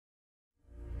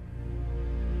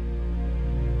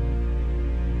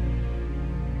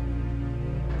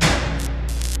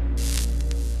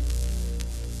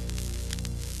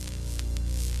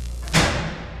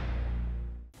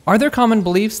Are there common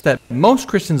beliefs that most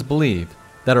Christians believe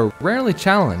that are rarely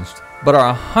challenged, but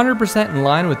are 100% in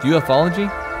line with UFOlogy?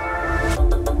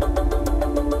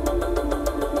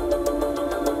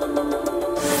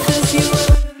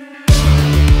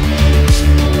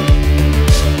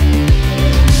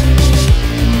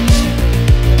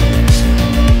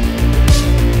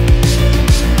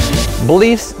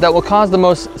 Beliefs that will cause the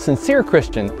most sincere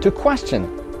Christian to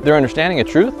question their understanding of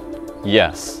truth?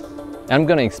 Yes. And I'm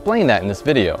going to explain that in this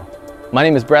video. My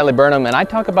name is Bradley Burnham, and I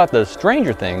talk about the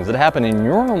stranger things that happen in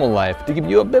your normal life to give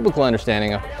you a biblical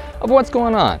understanding of what's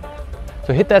going on.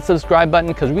 So hit that subscribe button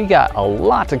because we got a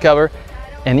lot to cover,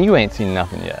 and you ain't seen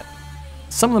nothing yet.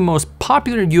 Some of the most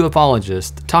popular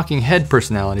ufologists, talking head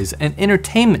personalities, and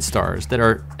entertainment stars that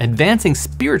are advancing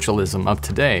spiritualism of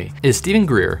today is Stephen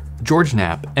Greer, George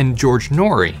Knapp, and George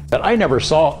Norrie. That I never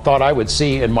thought I would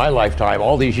see in my lifetime,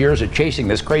 all these years of chasing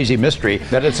this crazy mystery,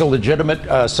 that it's a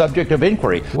legitimate subject of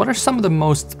inquiry. What are some of the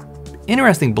most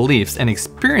interesting beliefs and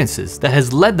experiences that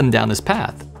has led them down this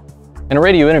path? In a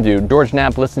radio interview, George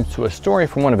Knapp listens to a story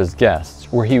from one of his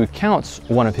guests where he recounts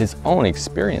one of his own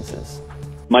experiences.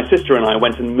 My sister and I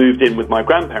went and moved in with my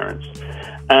grandparents,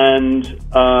 and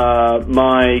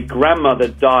my grandmother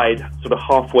died sort of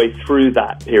halfway through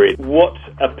that period. What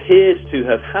appears to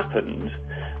have happened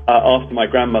after my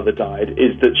grandmother died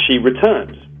is that she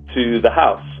returned to the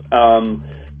house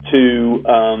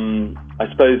I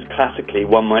suppose classically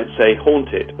one might say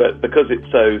haunted, but because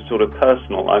it's so sort of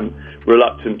personal, I'm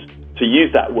reluctant to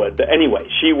use that word. But anyway,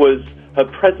 her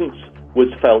presence was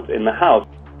felt in the house.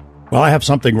 Well, I have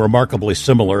something remarkably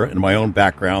similar in my own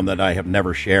background that I have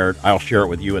never shared. I'll share it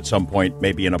with you at some point,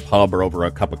 maybe in a pub or over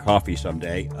a cup of coffee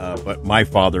someday. But my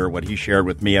father, what he shared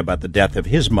with me about the death of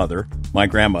his mother, my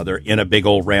grandmother, in a big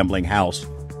old rambling house,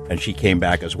 and she came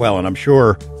back as well. And I'm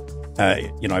sure,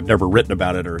 I've never written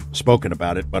about it or spoken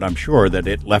about it, but I'm sure that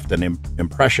it left an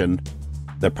impression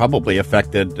that probably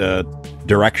affected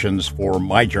directions for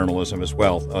my journalism as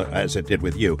well, as it did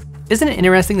with you. Isn't it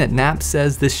interesting that Knapp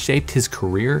says this shaped his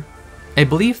career? A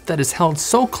belief that is held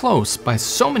so close by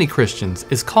so many Christians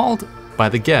is called, by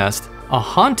the guest, a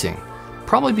haunting,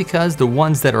 probably because the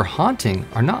ones that are haunting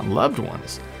are not loved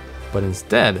ones, but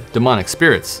instead demonic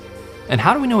spirits. And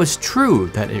how do we know it's true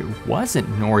that it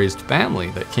wasn't Norrie's family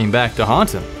that came back to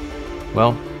haunt him?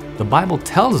 Well, the Bible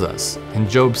tells us in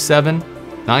Job 7,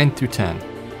 9 through 10.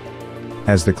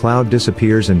 As the cloud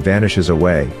disappears and vanishes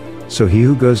away, so he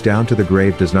who goes down to the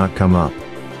grave does not come up.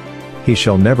 He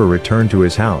shall never return to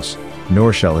his house,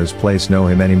 nor shall his place know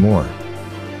him any more.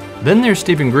 Then there's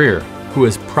Stephen Greer, who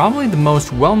is probably the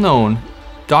most well-known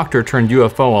doctor turned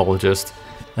UFOologist,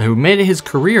 who made it his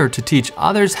career to teach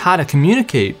others how to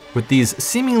communicate with these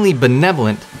seemingly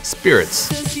benevolent spirits.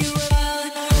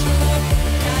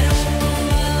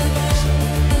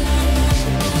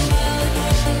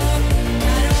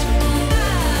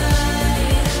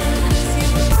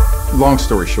 Long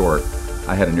story short,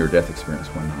 I had a near-death experience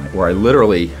one night where I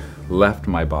literally left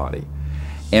my body.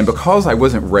 And because I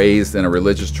wasn't raised in a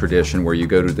religious tradition where you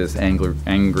go to this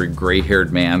angry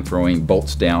gray-haired man throwing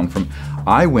bolts down from,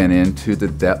 I went into the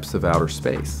depths of outer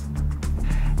space.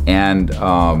 And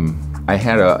I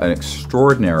had an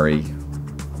extraordinary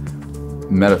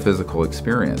metaphysical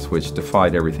experience which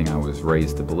defied everything I was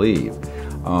raised to believe,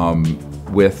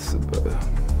 with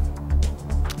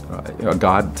a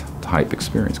God-type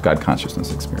experience, God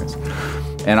consciousness experience.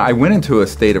 And I went into a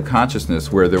state of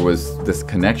consciousness where there was this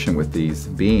connection with these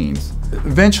beings.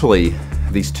 Eventually,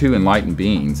 these two enlightened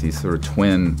beings, these sort of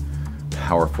twin,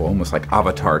 powerful, almost like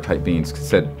avatar type beings,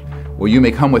 said, well, you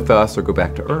may come with us or go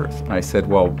back to Earth. And I said,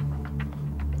 well,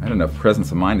 I had enough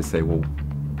presence of mind to say, well,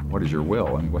 what is your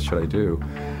will? I mean, what should I do?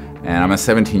 And I'm a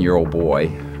 17-year-old boy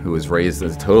who was raised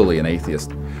as totally an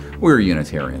atheist. We were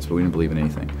Unitarians, but we didn't believe in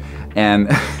anything.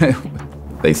 And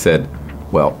they said,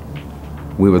 well,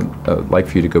 we would like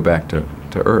for you to go back to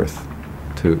Earth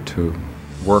to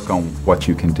work on what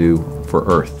you can do for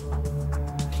Earth.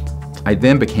 I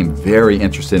then became very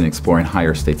interested in exploring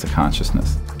higher states of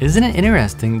consciousness. Isn't it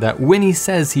interesting that when he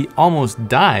says he almost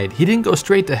died, he didn't go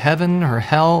straight to heaven or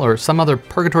hell or some other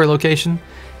purgatory location?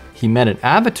 He met an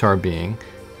avatar being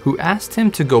who asked him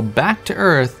to go back to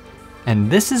Earth, and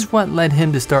this is what led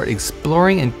him to start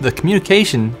exploring the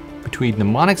communication between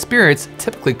demonic spirits,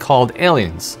 typically called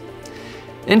aliens.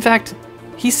 In fact,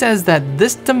 he says that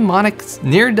this demonic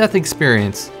near-death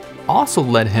experience also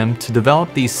led him to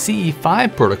develop these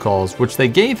CE5 protocols, which they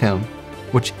gave him,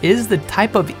 which is the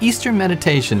type of Eastern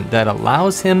meditation that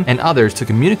allows him and others to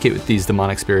communicate with these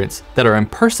demonic spirits that are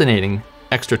impersonating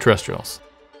extraterrestrials.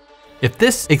 If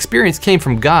this experience came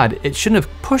from God, it shouldn't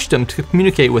have pushed him to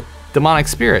communicate with demonic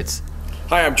spirits.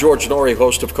 Hi, I'm George Norrie,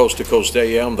 host of Coast to Coast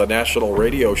AM, the national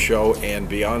radio show, and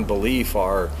Beyond Belief,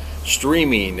 our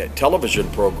streaming television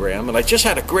program. And I just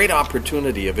had a great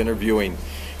opportunity of interviewing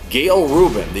Gail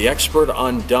Rubin, the expert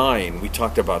on dying. We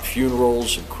talked about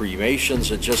funerals and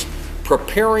cremations and just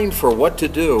preparing for what to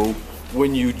do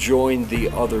when you join the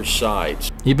other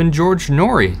side. Even George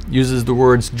Norrie uses the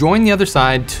words join the other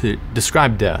side to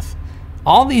describe death.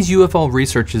 All these UFO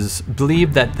researchers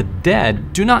believe that the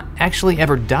dead do not actually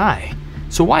ever die.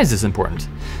 So why is this important?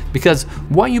 Because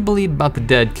what you believe about the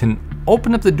dead can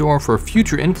open up the door for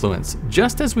future influence,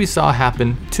 just as we saw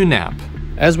happen to Knapp.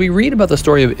 As we read about the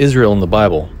story of Israel in the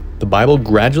Bible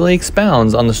gradually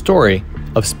expounds on the story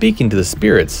of speaking to the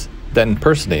spirits that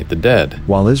impersonate the dead.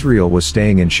 While Israel was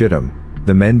staying in Shittim,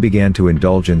 the men began to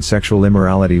indulge in sexual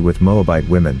immorality with Moabite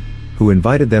women, who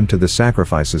invited them to the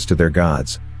sacrifices to their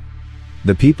gods.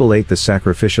 The people ate the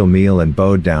sacrificial meal and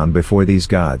bowed down before these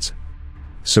gods.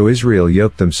 So Israel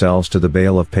yoked themselves to the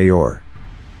Baal of Peor.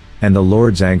 And the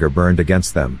Lord's anger burned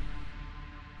against them.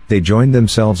 They joined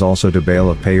themselves also to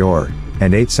Baal of Peor,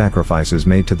 and ate sacrifices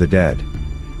made to the dead.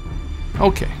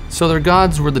 Okay, so their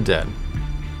gods were the dead.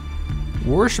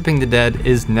 Worshipping the dead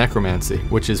is necromancy,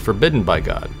 which is forbidden by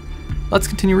God. Let's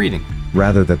continue reading.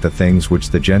 Rather that the things which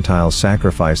the Gentiles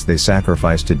sacrifice they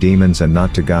sacrifice to demons and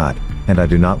not to God, and I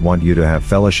do not want you to have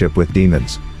fellowship with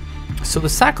demons. So the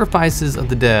sacrifices of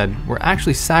the dead were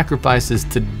actually sacrifices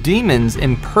to demons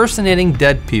impersonating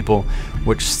dead people,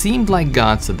 which seemed like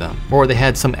gods to them, or they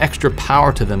had some extra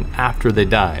power to them after they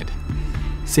died.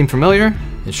 Seem familiar?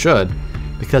 It should,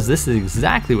 because this is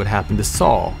exactly what happened to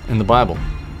Saul in the Bible.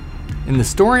 In the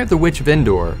story of the Witch of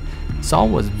Endor, Saul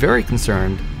was very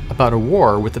concerned about a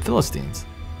war with the Philistines.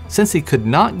 Since he could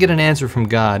not get an answer from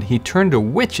God, he turned to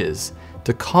witches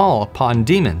to call upon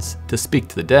demons to speak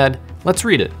to the dead. Let's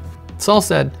read it. Saul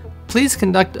said, "Please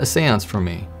conduct a seance for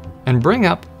me, and bring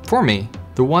up for me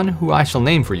the one who I shall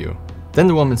name for you." Then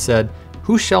the woman said,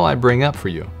 "Who shall I bring up for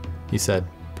you?" He said,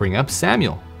 "Bring up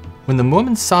Samuel." When the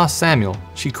woman saw Samuel,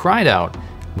 she cried out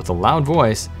with a loud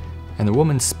voice, and the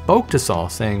woman spoke to Saul,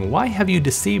 saying, "Why have you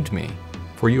deceived me?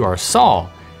 For you are Saul."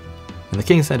 And the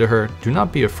king said to her, "Do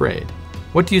not be afraid.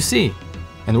 What do you see?"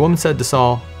 And the woman said to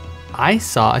Saul, "I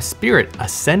saw a spirit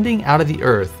ascending out of the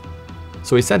earth."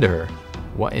 So he said to her,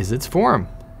 "What is its form?"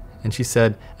 And she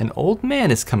said, "An old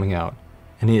man is coming out,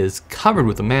 and he is covered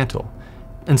with a mantle."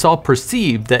 And Saul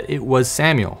perceived that it was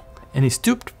Samuel, and he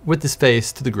stooped with his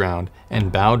face to the ground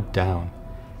and bowed down.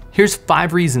 Here's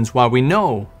 5 reasons why we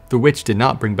know the witch did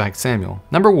not bring back Samuel.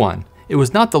 Number 1, it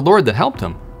was not the Lord that helped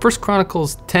him. 1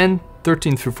 Chronicles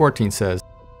 10:13-14 says,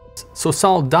 "So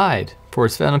Saul died for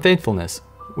his unfaithfulness,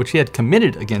 which he had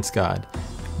committed against God,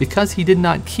 because he did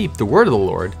not keep the word of the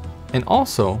Lord, and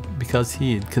also because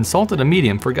he had consulted a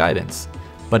medium for guidance.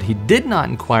 But he did not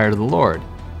inquire to the Lord.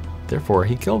 Therefore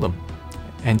he killed him,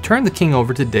 and turned the king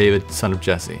over to David, son of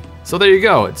Jesse." So there you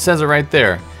go, it says it right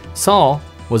there. Saul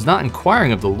was not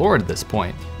inquiring of the Lord at this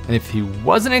point. And if he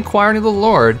wasn't inquiring of the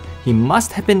Lord, he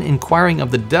must have been inquiring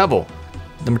of the devil.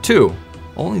 Number 2,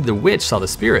 only the witch saw the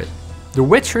spirit. The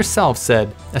witch herself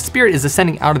said, "A spirit is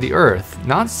ascending out of the earth."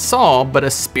 Not Saul, but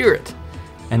a spirit.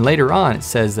 And later on it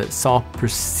says that Saul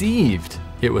perceived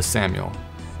it was Samuel.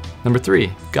 Number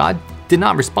 3, God did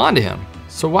not respond to him.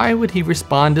 So why would he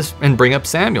respond and bring up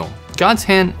Samuel? God's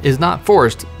hand is not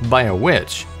forced by a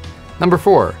witch. Number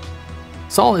 4,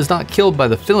 Saul is not killed by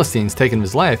the Philistines taking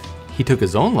his life. He took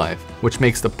his own life, which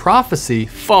makes the prophecy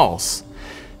false.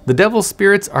 The devil's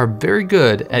spirits are very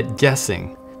good at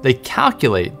guessing. They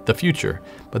calculate the future,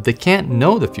 but they can't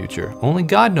know the future. Only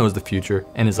God knows the future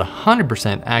and is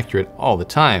 100% accurate all the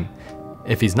time.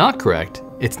 If he's not correct,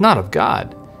 it's not of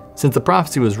God. Since the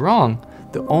prophecy was wrong,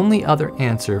 the only other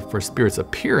answer for spirits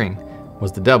appearing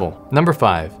was the devil. Number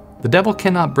 5, the devil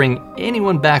cannot bring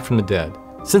anyone back from the dead.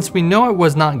 Since we know it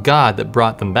was not God that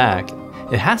brought them back,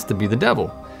 it has to be the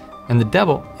devil. And the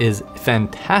devil is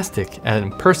fantastic at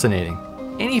impersonating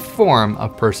any form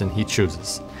of person he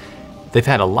chooses. They've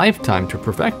had a lifetime to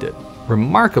perfect it.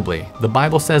 Remarkably, the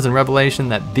Bible says in Revelation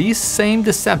that these same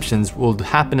deceptions will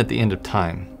happen at the end of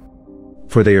time.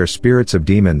 For they are spirits of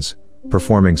demons,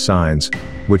 performing signs,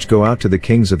 which go out to the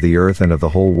kings of the earth and of the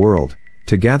whole world,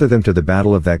 to gather them to the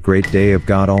battle of that great day of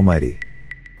God Almighty.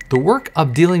 The work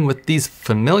of dealing with these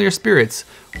familiar spirits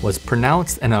was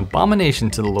pronounced an abomination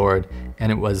to the Lord,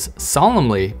 and it was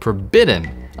solemnly forbidden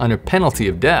under penalty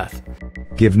of death.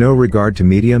 Give no regard to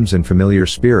mediums and familiar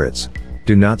spirits.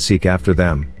 Do not seek after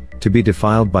them, to be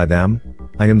defiled by them.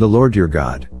 I am the Lord your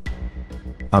God.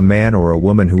 A man or a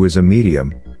woman who is a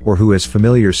medium, or who has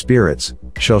familiar spirits,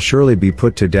 shall surely be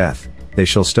put to death. They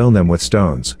shall stone them with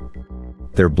stones.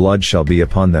 Their blood shall be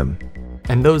upon them.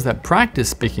 And those that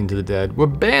practiced speaking to the dead were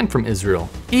banned from Israel,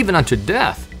 even unto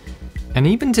death. And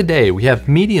even today, we have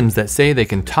mediums that say they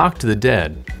can talk to the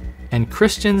dead, and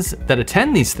Christians that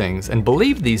attend these things and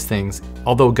believe these things,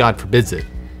 although God forbids it.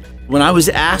 When I was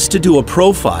asked to do a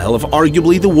profile of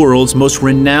arguably the world's most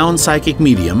renowned psychic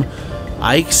medium,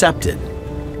 I accepted.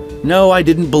 No, I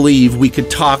didn't believe we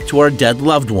could talk to our dead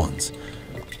loved ones.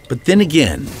 But then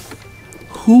again,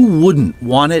 who wouldn't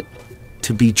want it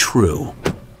to be true?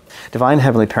 Divine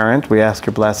Heavenly Parent, we ask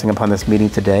your blessing upon this meeting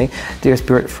today. Dear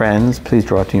spirit friends, please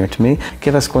draw near to me.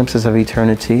 Give us glimpses of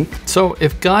eternity. So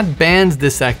if God bans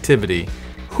this activity,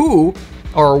 who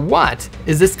or what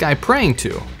is this guy praying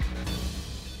to?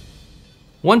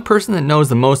 One person that knows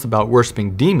the most about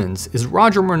worshiping demons is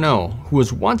Roger Morneau, who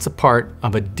was once a part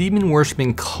of a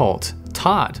demon-worshiping cult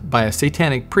taught by a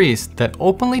satanic priest that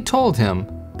openly told him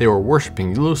they were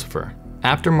worshiping Lucifer.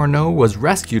 After Morneau was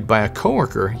rescued by a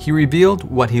coworker, he revealed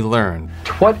what he learned.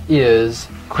 What is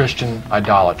Christian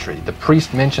idolatry? The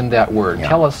priest mentioned that word. Yeah.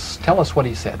 Tell us what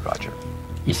he said, Roger.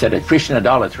 He said that Christian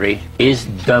idolatry is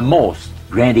the most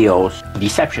grandiose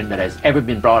deception that has ever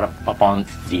been brought up upon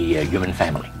the human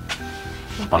family,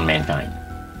 upon mankind.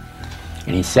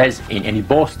 And he says, and he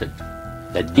boasted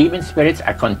that demon spirits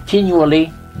are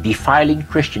continually defiling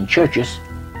Christian churches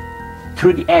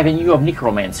through the avenue of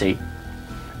necromancy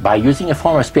by using a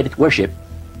form of spirit worship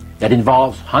that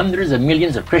involves hundreds of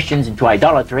millions of Christians into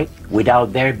idolatry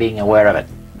without their being aware of it.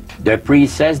 The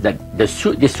priest says that this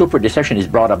super deception is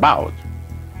brought about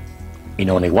in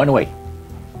only one way: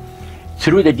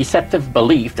 through the deceptive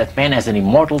belief that man has an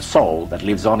immortal soul that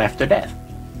lives on after death.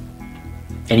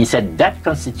 And he said that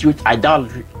constitutes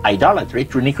idolatry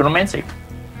through necromancy.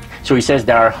 So he says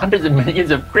there are hundreds of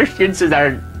millions of Christians that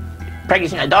are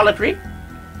practicing idolatry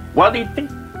while they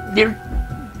think they're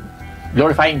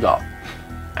glorifying God.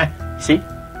 See?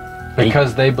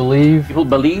 Because they believe? People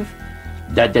believe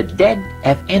that the dead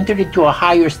have entered into a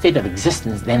higher state of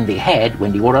existence than they had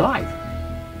when they were alive.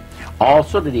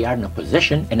 Also that they are in a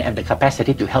position and have the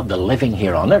capacity to help the living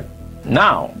here on earth.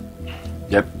 Now,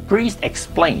 the priest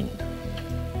explained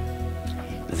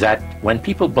that when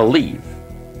people believe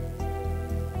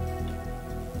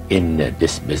in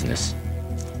this business,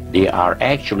 they are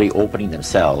actually opening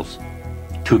themselves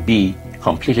to be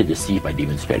completely deceived by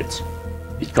demon spirits,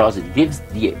 because it gives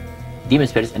the demon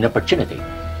spirits an opportunity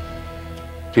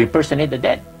to impersonate the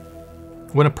dead.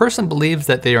 When a person believes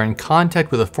that they are in contact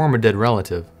with a former dead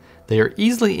relative, they are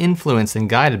easily influenced and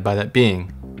guided by that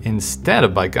being, instead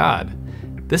of by God.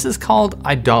 This is called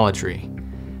idolatry.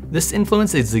 This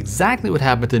influence is exactly what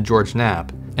happened to George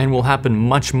Knapp, and will happen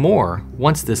much more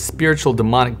once this spiritual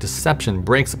demonic deception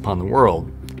breaks upon the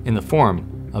world in the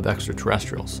form of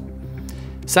extraterrestrials.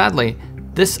 Sadly,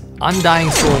 this undying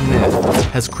soul myth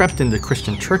has crept into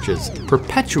Christian churches,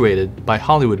 perpetuated by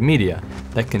Hollywood media,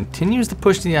 that continues to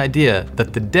push the idea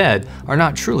that the dead are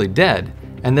not truly dead,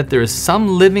 and that there is some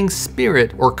living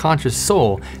spirit or conscious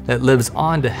soul that lives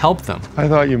on to help them. I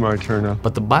thought you might turn up.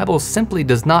 But the Bible simply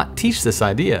does not teach this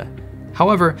idea.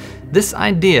 However, this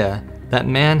idea that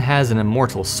man has an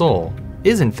immortal soul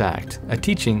is in fact a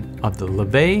teaching of the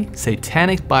LaVey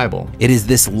Satanic Bible. It is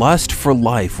this lust for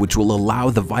life which will allow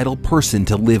the vital person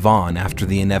to live on after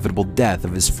the inevitable death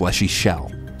of his fleshy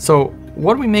shell. So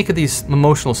what do we make of these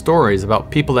emotional stories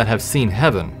about people that have seen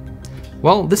heaven?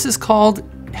 Well, this is called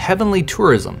heavenly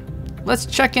tourism. Let's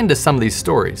check into some of these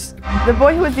stories. The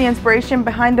boy who was the inspiration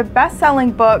behind the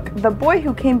best-selling book, The Boy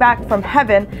Who Came Back from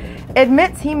Heaven,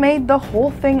 admits he made the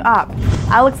whole thing up.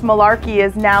 Alex Malarkey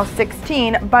is now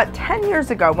 16, but 10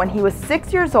 years ago, when he was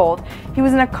 6 years old, he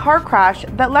was in a car crash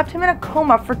that left him in a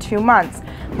coma for 2 months.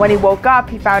 When he woke up,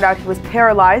 he found out he was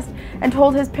paralyzed and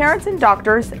told his parents and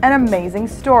doctors an amazing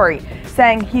story,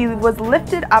 saying he was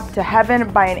lifted up to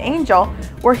heaven by an angel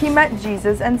where he met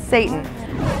Jesus and Satan.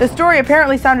 The story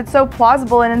apparently sounded so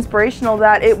plausible and inspirational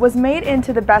that it was made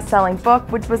into the best-selling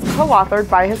book, which was co-authored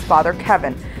by his father,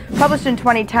 Kevin. Published in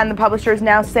 2010, the publishers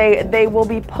now say they will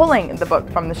be pulling the book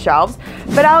from the shelves,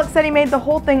 but Alex said he made the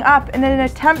whole thing up in an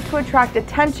attempt to attract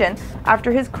attention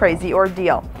after his crazy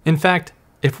ordeal. In fact,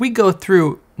 if we go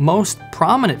through most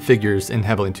prominent figures in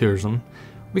heavenly tourism,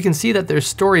 we can see that their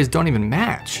stories don't even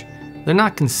match. They're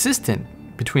not consistent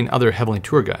between other heavenly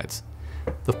tour guides.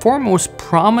 The four most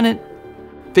prominent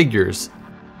figures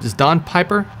is Don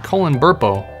Piper, Colin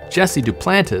Burpo, Jesse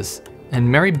Duplantis, and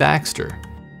Mary Baxter.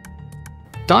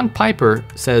 Don Piper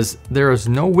says there is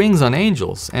no wings on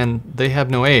angels and they have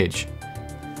no age.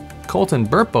 Colton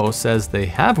Burpo says they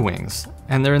have wings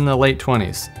and they're in the late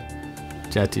 20s.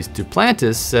 Jesse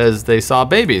Duplantis says they saw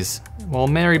babies, while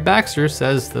Mary Baxter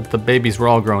says that the babies were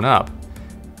all grown up.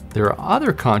 there are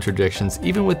other contradictions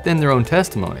even within their own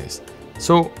testimonies.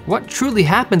 So what truly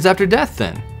happens after death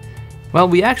then? Well,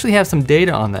 we actually have some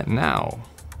data on that now.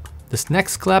 This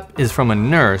next clip is from a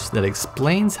nurse that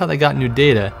explains how they got new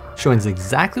data showing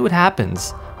exactly what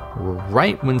happens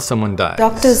right when someone dies.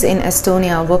 Doctors in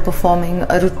Estonia were performing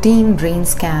a routine brain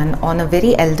scan on a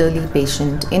very elderly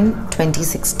patient in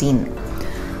 2016.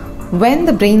 When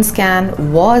the brain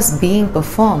scan was being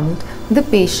performed, the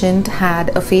patient had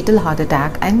a fatal heart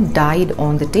attack and died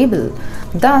on the table.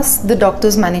 Thus, the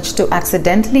doctors managed to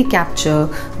accidentally capture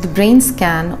the brain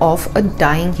scan of a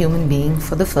dying human being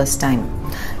for the first time.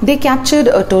 They captured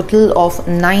a total of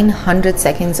 900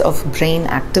 seconds of brain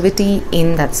activity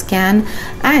in that scan,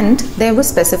 and they were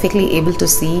specifically able to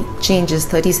see changes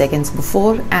 30 seconds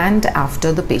before and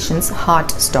after the patient's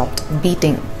heart stopped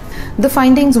beating. The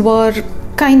findings were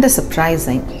kinda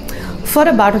surprising. For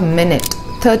about a minute,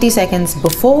 30 seconds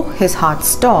before his heart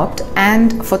stopped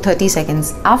and for 30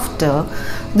 seconds after,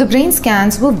 the brain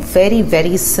scans were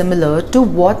very similar to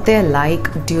what they're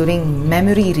like during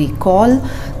memory recall,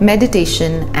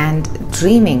 meditation and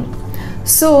dreaming.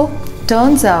 So,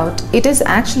 turns out it is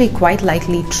actually quite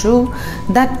likely true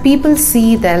that people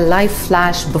see their life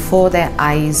flash before their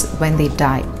eyes when they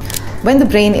die. When the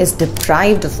brain is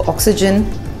deprived of oxygen,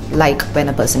 like when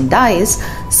a person dies,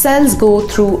 cells go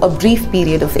through a brief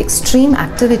period of extreme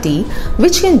activity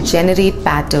which can generate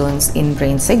patterns in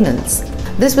brain signals.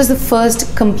 This was the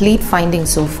first complete finding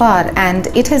so far, and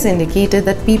it has indicated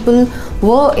that people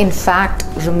were in fact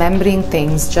remembering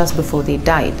things just before they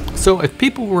died. So if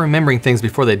people were remembering things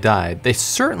before they died, they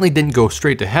certainly didn't go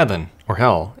straight to heaven or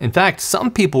hell. In fact,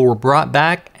 some people were brought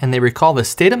back and they recall the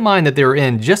state of mind that they were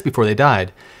in just before they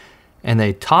died. And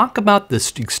they talk about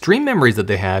the extreme memories that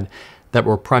they had that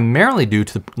were primarily due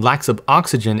to lacks of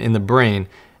oxygen in the brain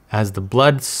as the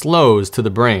blood slows to the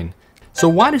brain. So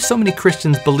why do so many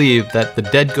Christians believe that the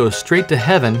dead go straight to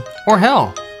heaven or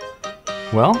hell?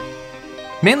 Well,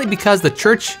 mainly because the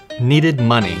church needed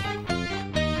money.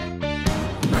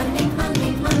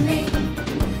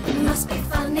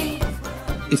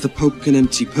 If the Pope can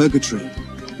empty purgatory,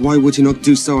 why would he not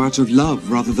do so out of love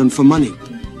rather than for money?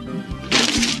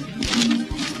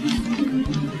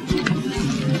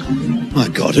 My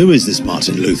God, who is this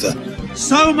Martin Luther?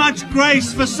 So much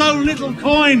grace for so little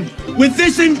coin. With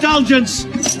this indulgence,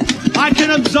 I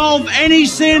can absolve any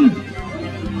sin.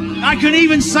 I can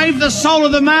even save the soul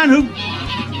of the man who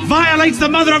violates the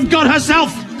Mother of God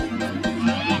herself.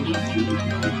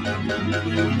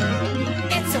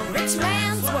 It's a rich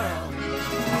man's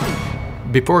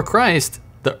world. Before Christ,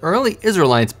 the early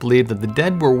Israelites believed that the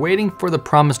dead were waiting for the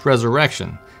promised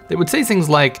resurrection. They would say things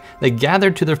like they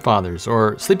gathered to their fathers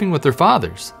or sleeping with their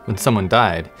fathers when someone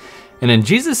died. And in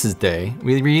Jesus' day,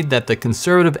 we read that the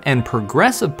conservative and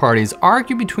progressive parties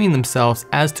argue between themselves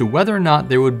as to whether or not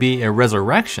there would be a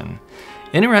resurrection.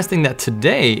 Interesting that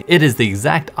today it is the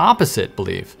exact opposite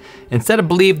belief. Instead of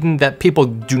believing that people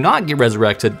do not get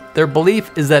resurrected, their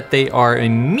belief is that they are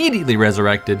immediately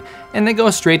resurrected and they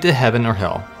go straight to heaven or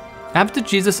hell. After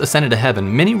Jesus ascended to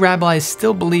heaven, many rabbis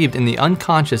still believed in the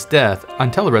unconscious death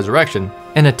until the resurrection.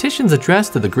 In a Titian's address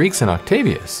to the Greeks in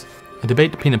Octavius, a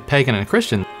debate between a pagan and a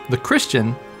Christian, the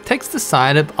Christian takes the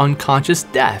side of unconscious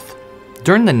death.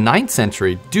 During the 9th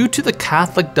century, due to the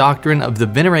Catholic doctrine of the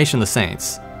veneration of the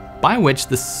saints, by which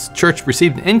the church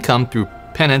received an income through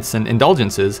penance and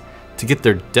indulgences to get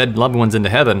their dead loved ones into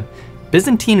heaven,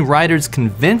 Byzantine writers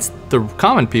convinced the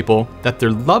common people that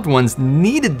their loved ones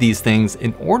needed these things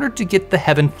in order to get to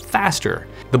heaven faster.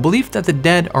 The belief that the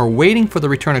dead are waiting for the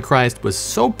return of Christ was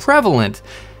so prevalent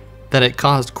that it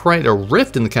caused quite a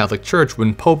rift in the Catholic Church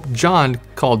when Pope John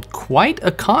called quite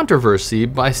a controversy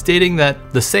by stating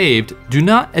that the saved do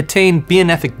not attain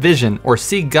beatific vision or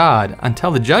see God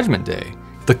until the Judgment Day.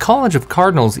 The College of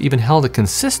Cardinals even held a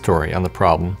consistory on the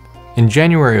problem in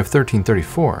January of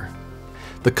 1334.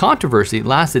 The controversy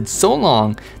lasted so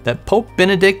long that Pope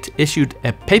Benedict issued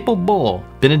a papal bull,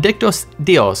 Benedictus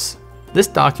Deus. This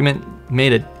document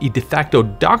made it a de facto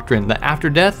doctrine that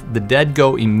after death, the dead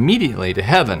go immediately to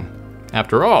heaven.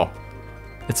 After all,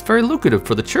 it's very lucrative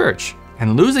for the church,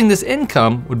 and losing this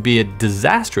income would be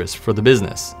disastrous for the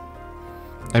business.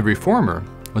 A reformer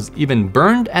was even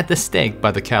burned at the stake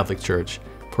by the Catholic Church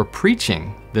for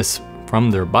preaching this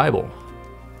from their Bible.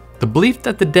 The belief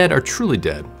that the dead are truly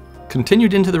dead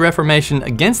continued into the Reformation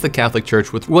against the Catholic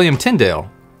Church with William Tyndale,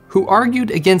 who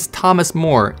argued against Thomas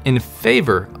More in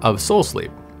favor of soul sleep.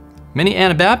 Many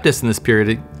Anabaptists in this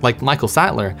period, like Michael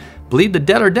Sattler, believed the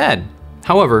dead are dead.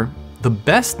 However, the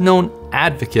best known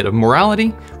advocate of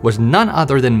morality was none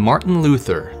other than Martin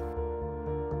Luther.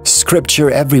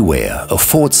 Scripture everywhere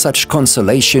affords such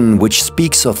consolation which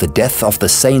speaks of the death of the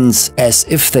saints as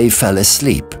if they fell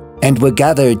asleep, and were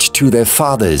gathered to their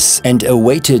fathers, and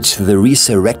awaited the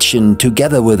resurrection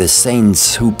together with the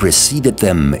saints who preceded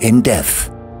them in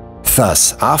death.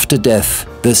 Thus, after death,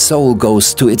 the soul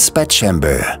goes to its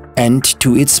bedchamber and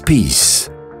to its peace,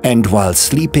 and while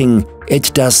sleeping,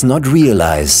 it does not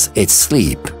realize its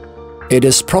sleep. It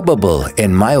is probable,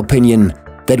 in my opinion,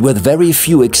 that with very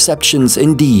few exceptions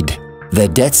indeed, the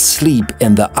dead sleep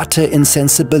in the utter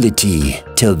insensibility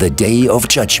till the day of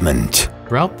judgment.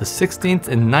 Throughout the 16th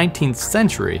and 19th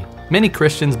century, many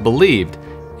Christians believed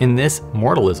in this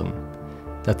mortalism,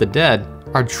 that the dead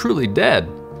are truly dead.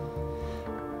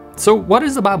 So what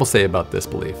does the Bible say about this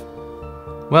belief?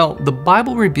 Well, the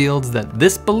Bible reveals that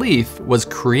this belief was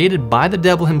created by the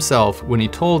devil himself when he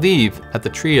told Eve at the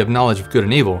tree of knowledge of good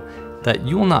and evil that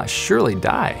you will not surely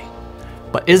die.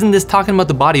 But isn't this talking about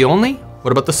the body only?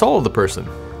 What about the soul of the person?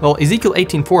 Well, Ezekiel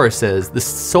 18:4 says, the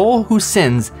soul who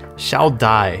sins shall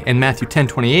die. And Matthew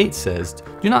 10:28 says,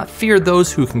 do not fear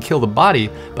those who can kill the body,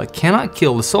 but cannot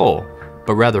kill the soul,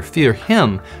 but rather fear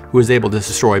him who is able to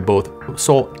destroy both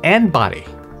soul and body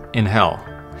in hell.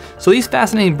 So these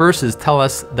fascinating verses tell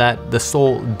us that the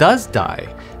soul does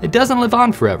die. It doesn't live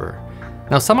on forever.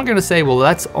 Now some are going to say, well,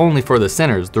 that's only for the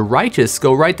sinners. The righteous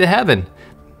go right to heaven.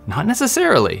 Not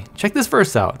necessarily. Check this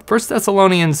verse out. 1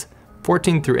 Thessalonians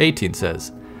 14-18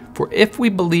 says, for if we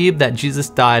believe that Jesus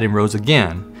died and rose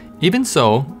again, even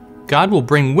so, God will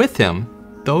bring with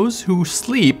him those who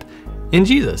sleep in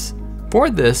Jesus. For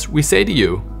this we say to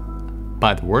you,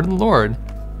 by the word of the Lord,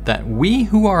 that we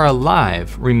who are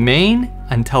alive remain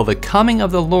until the coming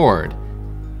of the Lord,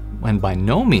 when by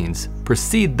no means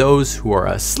precede those who are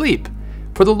asleep.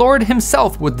 For the Lord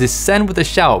himself will descend with a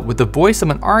shout, with the voice of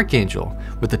an archangel,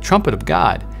 with the trumpet of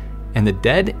God, and the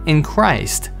dead in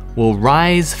Christ will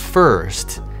rise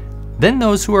first. Then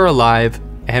those who are alive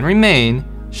and remain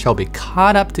shall be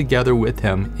caught up together with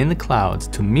him in the clouds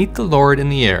to meet the Lord in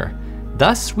the air.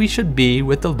 Thus we should be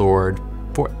with the Lord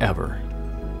forever.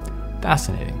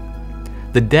 Fascinating.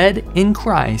 The dead in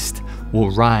Christ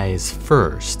will rise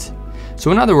first.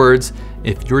 So in other words,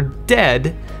 if you're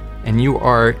dead and you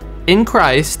are in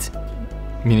Christ,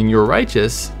 meaning you're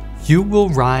righteous, you will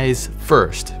rise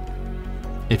first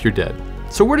if you're dead.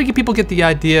 So where do people get the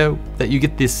idea that you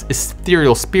get this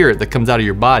ethereal spirit that comes out of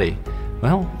your body?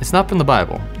 Well, it's not from the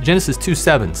Bible. Genesis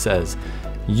 2:7 says,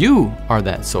 you are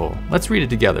that soul. Let's read it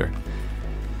together.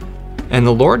 And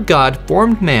the Lord God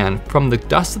formed man from the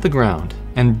dust of the ground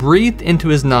and breathed into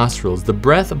his nostrils the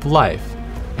breath of life,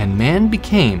 and man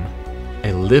became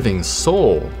a living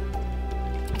soul.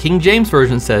 King James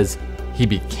Version says, he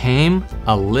became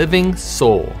a living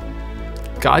soul.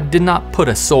 God did not put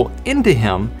a soul into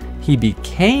him, he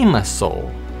became a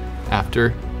soul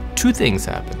after two things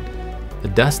happened, the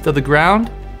dust of the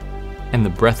ground and the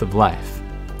breath of life.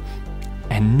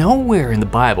 And nowhere in the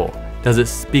Bible does it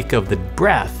speak of the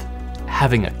breath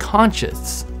having a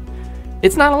conscience.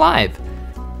 It's not alive.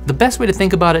 The best way to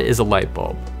think about it is a light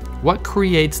bulb. What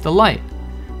creates the light?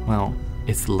 Well,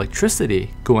 it's the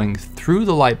electricity going through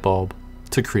the light bulb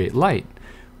to create light.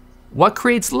 What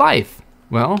creates life?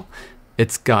 Well,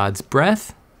 it's God's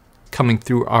breath coming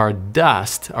through our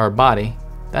dust, our body,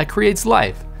 that creates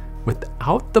life.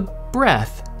 Without the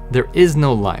breath, there is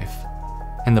no life,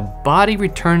 and the body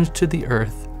returns to the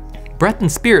earth. Breath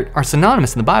and spirit are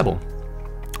synonymous in the Bible.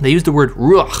 They use the word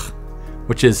ruach,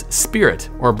 which is spirit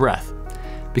or breath.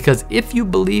 Because if you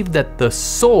believe that the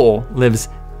soul lives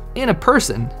in a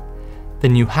person,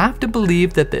 then you have to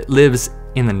believe that it lives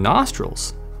in the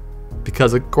nostrils.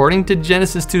 Because according to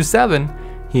Genesis 2:7,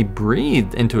 he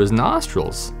breathed into his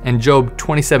nostrils. And Job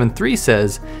 27:3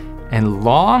 says, and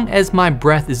long as my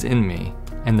breath is in me,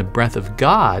 and the breath of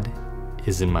God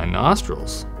is in my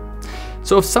nostrils.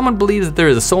 So if someone believes that there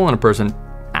is a soul in a person,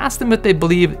 ask them if they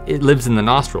believe it lives in the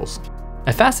nostrils.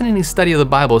 A fascinating study of the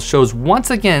Bible shows once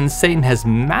again Satan has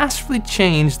masterfully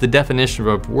changed the definition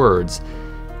of words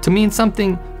to mean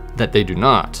something that they do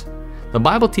not. The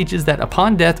Bible teaches that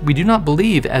upon death we do not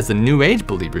believe as the New Age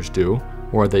believers do,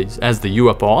 or as the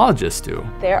UFOlogists do.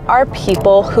 There are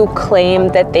people who claim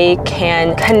that they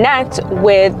can connect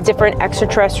with different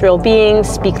extraterrestrial beings,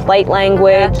 speak light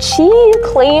language. She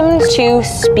claimed to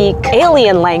speak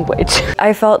alien language.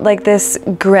 I felt like this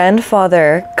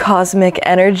grandfather cosmic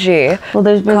energy. Well,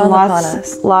 there's been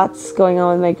lots going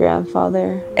on with my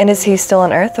grandfather. And is he still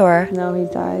on Earth or? No, he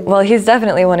died. Well, he's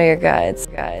definitely one of your guides.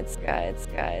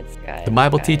 The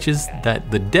Bible teaches that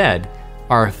the dead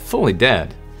are fully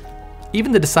dead.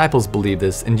 Even the disciples believed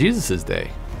this in Jesus' day.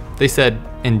 They said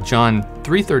in John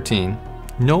 3:13,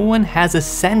 no one has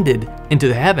ascended into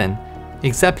the heaven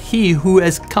except he who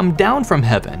has come down from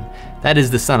heaven, that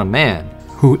is the Son of Man,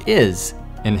 who is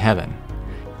in heaven.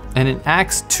 And in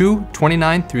Acts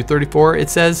 2:29 through 34, it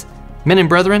says, Men and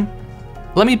brethren,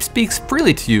 let me speak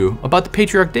freely to you about the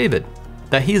patriarch David,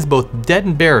 that he is both dead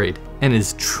and buried, and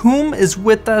his tomb is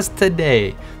with us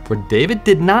today. For David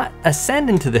did not ascend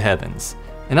into the heavens.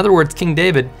 In other words, King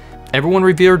David, everyone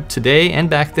revered today and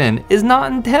back then, is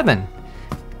not in heaven.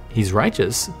 He's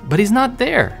righteous, but he's not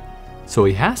there. So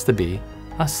he has to be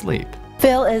asleep.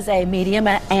 Phil is a medium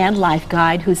and life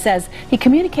guide who says he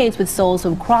communicates with souls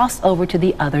who cross over to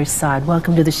the other side.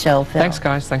 Welcome to the show, Phil. Thanks,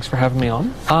 guys. Thanks for having me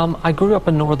on. I grew up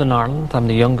in Northern Ireland. I'm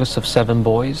the youngest of 7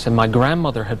 boys, and my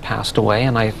grandmother had passed away,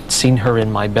 and I'd seen her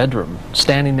in my bedroom,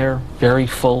 standing there, very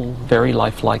full, very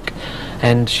lifelike.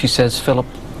 And she says, Philip,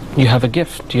 you have a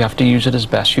gift. You have to use it as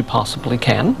best you possibly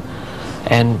can,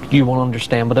 and you won't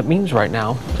understand what it means right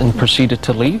now, and proceeded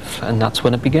to leave, and that's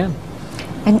when it began.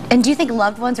 And do you think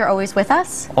loved ones are always with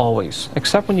us? Always,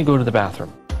 except when you go to the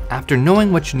bathroom. After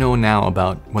knowing what you know now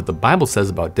about what the Bible says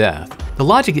about death, the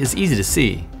logic is easy to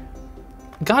see.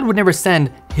 God would never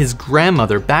send his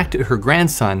grandmother back to her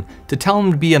grandson to tell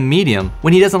him to be a medium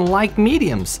when he doesn't like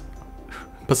mediums.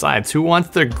 Besides, who wants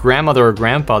their grandmother or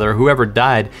grandfather or whoever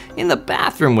died in the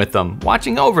bathroom with them,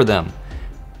 watching over them?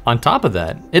 On top of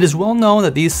that, it is well known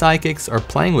that these psychics are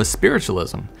playing with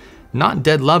spiritualism, not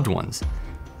dead loved ones,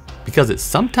 because it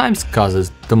sometimes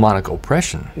causes demonic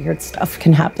oppression. Weird stuff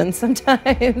can happen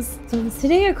sometimes. So I'm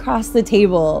sitting across the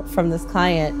table from this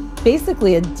client,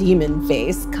 basically a demon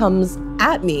face comes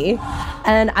at me,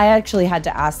 and I actually had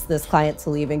to ask this client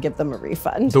to leave and give them a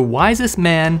refund. The wisest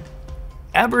man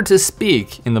ever to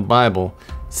speak in the Bible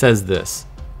says this: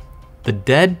 the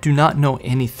dead do not know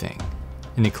anything,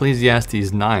 in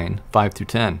Ecclesiastes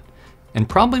 9:5-10. And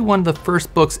probably one of the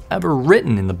first books ever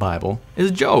written in the Bible is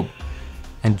Job.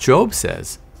 And Job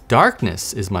says,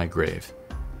 darkness is my grave.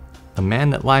 The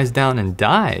man that lies down and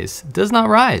dies does not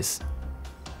rise.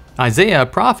 Isaiah, a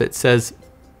prophet, says,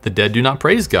 the dead do not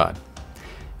praise God.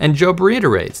 And Job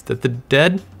reiterates that the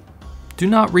dead do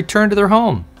not return to their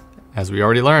home, as we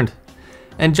already learned.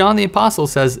 And John the Apostle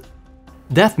says,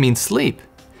 death means sleep.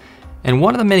 And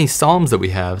one of the many Psalms that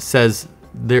we have says,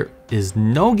 there is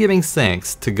no giving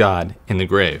thanks to God in the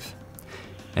grave.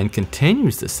 And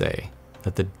continues to say,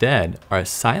 that the dead are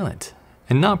silent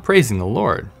and not praising the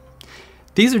Lord.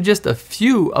 These are just a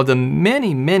few of the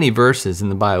many, many verses in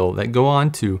the Bible that go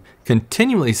on to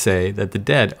continually say that the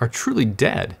dead are truly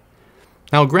dead.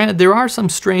 Now, granted, there are some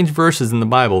strange verses in the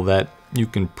Bible that you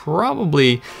can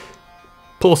probably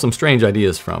pull some strange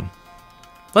ideas from.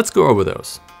 Let's go over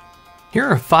those. Here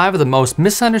are 5 of the most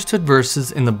misunderstood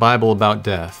verses in the Bible about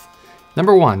death.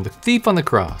 Number 1, the thief on the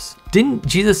cross. Didn't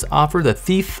Jesus offer the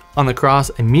thief on the cross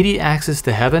immediate access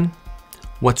to heaven?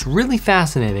 What's really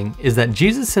fascinating is that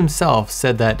Jesus himself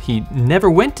said that he never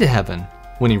went to heaven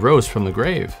when he rose from the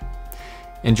grave.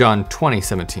 In John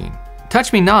 20:17,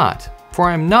 touch me not, for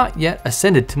I am not yet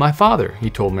ascended to my Father, he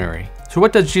told Mary. So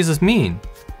what does Jesus mean?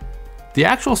 The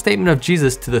actual statement of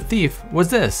Jesus to the thief was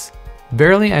this: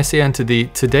 verily I say unto thee,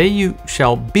 today you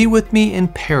shall be with me in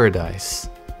paradise.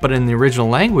 But in the original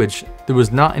language, there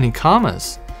was not any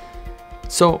commas.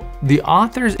 So the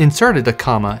authors inserted a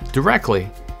comma directly.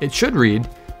 It should read,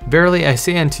 verily I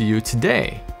say unto you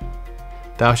today,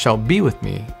 thou shalt be with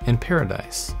me in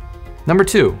paradise. Number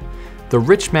 2, the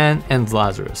rich man and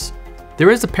Lazarus.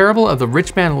 There is a parable of the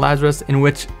rich man and Lazarus in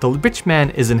which the rich man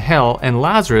is in hell and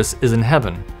Lazarus is in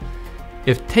heaven.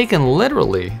 If taken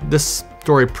literally, this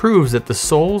story proves that the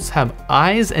souls have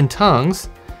eyes and tongues.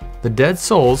 The dead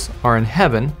souls are in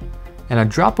heaven, and a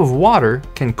drop of water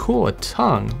can cool a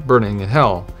tongue burning in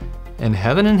hell. And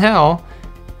heaven and hell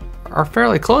are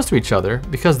fairly close to each other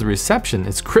because the reception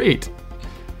is great.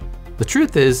 The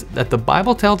truth is that the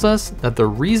Bible tells us that the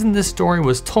reason this story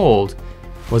was told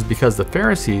was because the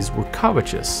Pharisees were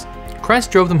covetous.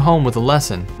 Christ drove them home with a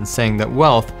lesson in saying that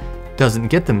wealth doesn't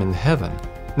get them into heaven.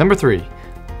 Number 3,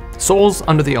 souls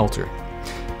under the altar.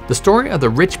 The story of the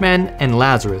rich man and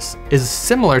Lazarus is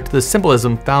similar to the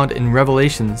symbolism found in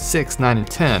Revelation 6, 9, and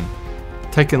 10.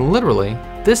 Taken literally,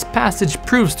 this passage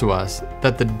proves to us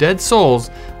that the dead souls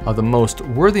of the most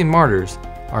worthy martyrs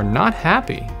are not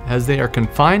happy as they are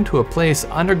confined to a place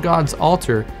under God's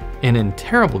altar and in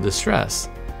terrible distress.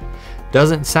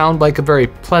 Doesn't sound like a very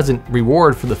pleasant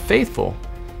reward for the faithful.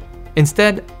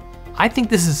 Instead, I think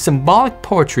this is symbolic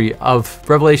poetry of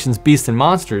Revelation's beasts and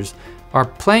monsters are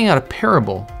playing out a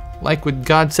parable, like what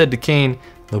God said to Cain,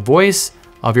 the voice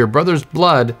of your brother's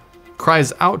blood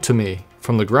cries out to me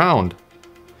from the ground.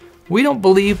 We don't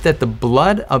believe that the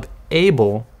blood of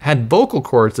able, had vocal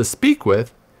cords to speak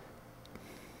with.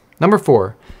 Number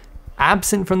 4,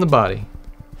 absent from the body.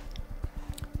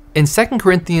 In 2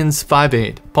 Corinthians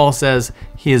 5:8, Paul says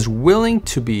he is willing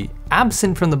to be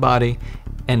absent from the body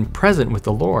and present with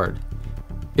the Lord.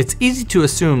 It's easy to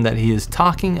assume that he is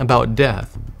talking about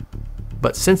death,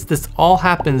 but since this all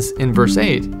happens in verse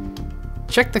 8,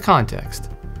 check the context.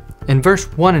 In verse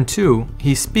 1 and 2,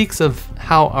 he speaks of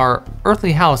how our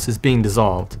earthly house is being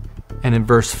dissolved, and in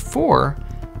verse 4,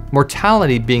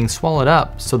 mortality being swallowed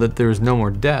up so that there is no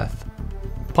more death.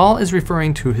 Paul is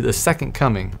referring to the second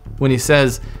coming when he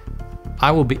says,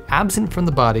 I will be absent from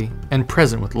the body and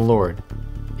present with the Lord.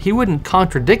 He wouldn't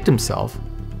contradict himself,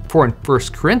 for in 1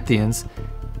 Corinthians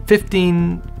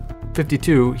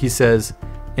 15:52 he says,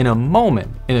 in a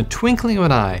moment, in a twinkling of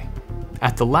an eye,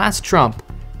 at the last trump,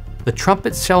 the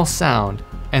trumpet shall sound,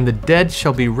 and the dead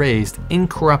shall be raised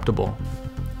incorruptible,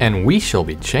 and we shall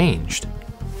be changed.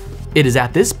 It is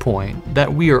at this point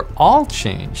that we are all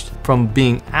changed from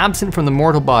being absent from the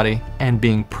mortal body and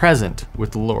being present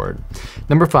with the Lord.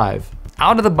 Number 5,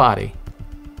 out of the body.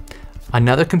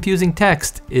 Another confusing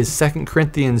text is 2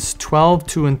 Corinthians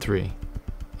 12:2 and 3.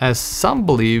 As some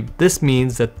believe, this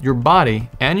means that your body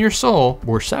and your soul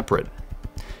were separate.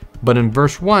 But in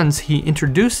verse 1, he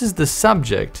introduces the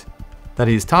subject that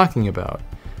he's talking about,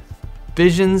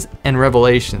 visions and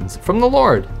revelations from the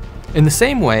Lord. In the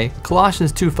same way,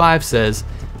 Colossians 2:5 says,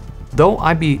 though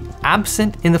I be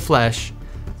absent in the flesh,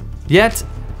 yet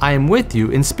I am with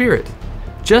you in spirit.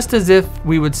 Just as if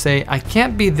we would say, I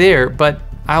can't be there, but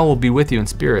I will be with you in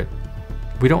spirit.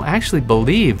 We don't actually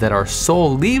believe that our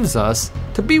soul leaves us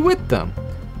to be with them,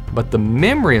 but the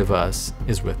memory of us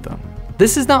is with them.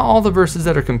 This is not all the verses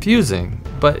that are confusing,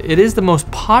 but it is the most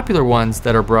popular ones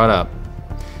that are brought up.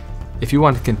 If you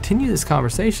want to continue this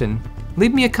conversation,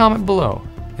 leave me a comment below,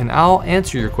 and I'll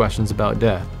answer your questions about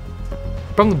death.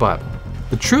 From the Bible,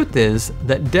 the truth is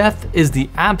that death is the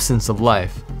absence of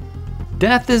life.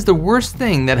 Death is the worst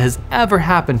thing that has ever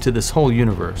happened to this whole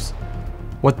universe.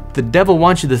 What the devil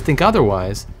wants you to think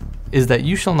otherwise is that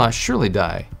you shall not surely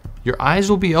die. Your eyes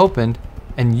will be opened,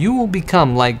 and you will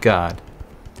become like God.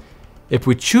 If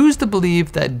we choose to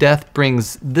believe that death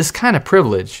brings this kind of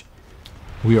privilege,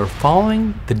 we are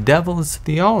following the devil's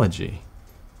theology,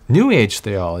 New Age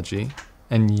theology,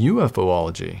 and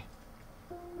UFOlogy.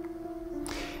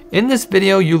 In this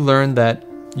video, you learn that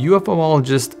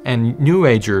UFOlogists and New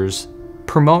Agers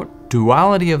promote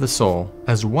duality of the soul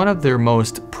as one of their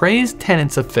most praised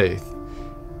tenets of faith.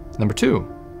 Number 2,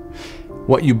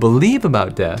 what you believe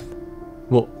about death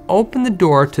will open the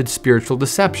door to spiritual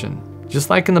deception. Just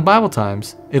like in the Bible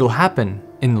times, it'll happen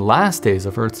in the last days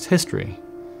of Earth's history.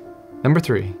 Number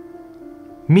 3,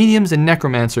 mediums and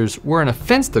necromancers were an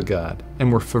offense to God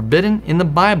and were forbidden in the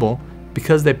Bible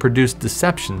because they produced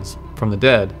deceptions from the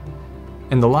dead,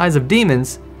 and the lies of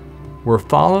demons were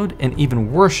followed and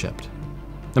even worshipped.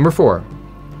 Number 4,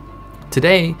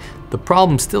 today the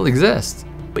problem still exists,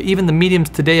 but even the mediums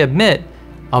today admit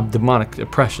of demonic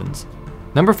oppressions.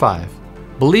 Number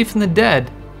 5, belief in the dead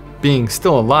being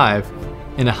still alive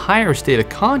in a higher state of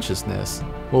consciousness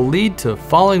will lead to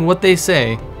following what they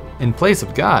say in place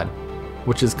of God,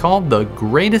 which is called the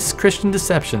greatest Christian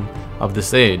deception of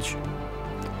this age.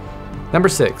 Number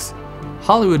 6,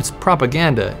 Hollywood's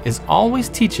propaganda is always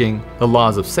teaching the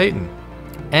laws of Satan,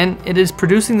 and it is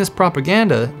producing this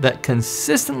propaganda that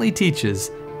consistently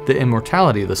teaches the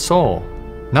immortality of the soul.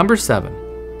 Number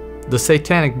 7, the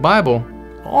Satanic Bible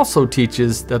also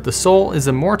teaches that the soul is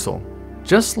immortal,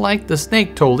 just like the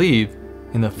snake told Eve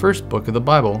in the first book of the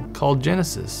Bible called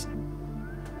Genesis.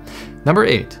 Number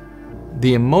 8,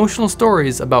 the emotional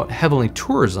stories about heavenly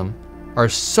tourism are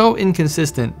so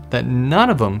inconsistent that none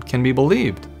of them can be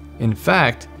believed. In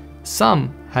fact,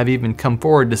 some have even come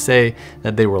forward to say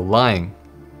that they were lying.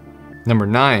 Number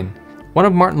 9, one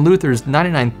of Martin Luther's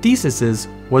 99 theses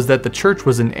was that the church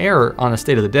was in error on a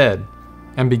state of the dead,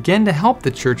 and began to help the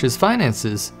church's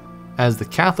finances as the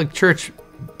Catholic Church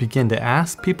began to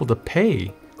ask people to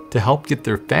pay to help get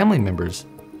their family members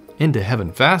into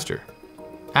heaven faster.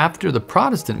 After the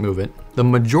Protestant movement, the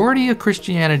majority of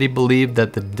Christianity believed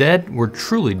that the dead were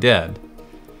truly dead.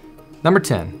 Number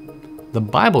 10, the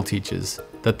Bible teaches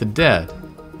that the dead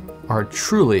are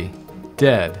truly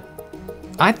dead.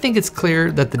 I think it's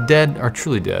clear that the dead are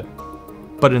truly dead,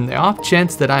 but in the off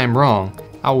chance that I am wrong,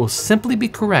 I will simply be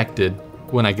corrected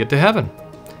when I get to heaven.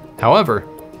 However,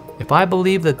 if I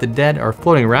believe that the dead are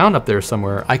floating around up there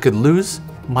somewhere, I could lose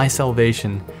my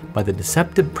salvation by the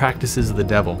deceptive practices of the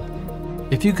devil.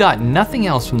 If you got nothing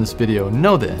else from this video,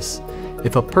 know this: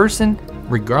 if a person,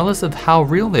 regardless of how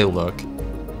real they look,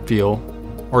 feel,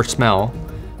 or smell,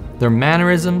 their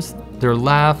mannerisms, their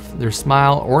laugh, their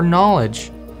smile, or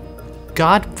knowledge,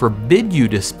 God forbid you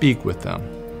to speak with them.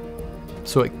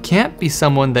 So it can't be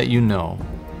someone that you know,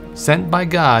 sent by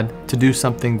God to do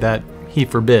something that He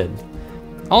forbid.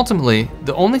 Ultimately,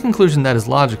 the only conclusion that is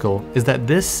logical is that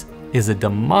this is a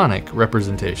demonic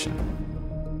representation.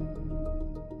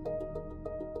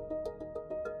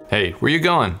 Hey, where you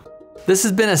going? This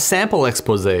has been a sample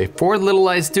expose for Little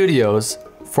Light Studios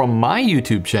from my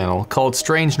YouTube channel called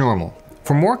Strange Normal.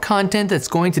 For more content that's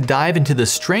going to dive into the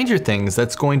stranger things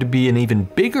that's going to be an even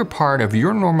bigger part of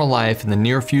your normal life in the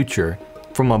near future,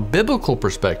 from a biblical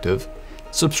perspective,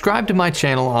 subscribe to my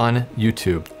channel on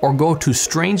YouTube or go to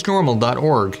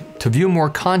strangenormal.org to view more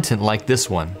content like this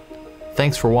one.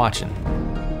 Thanks for watching.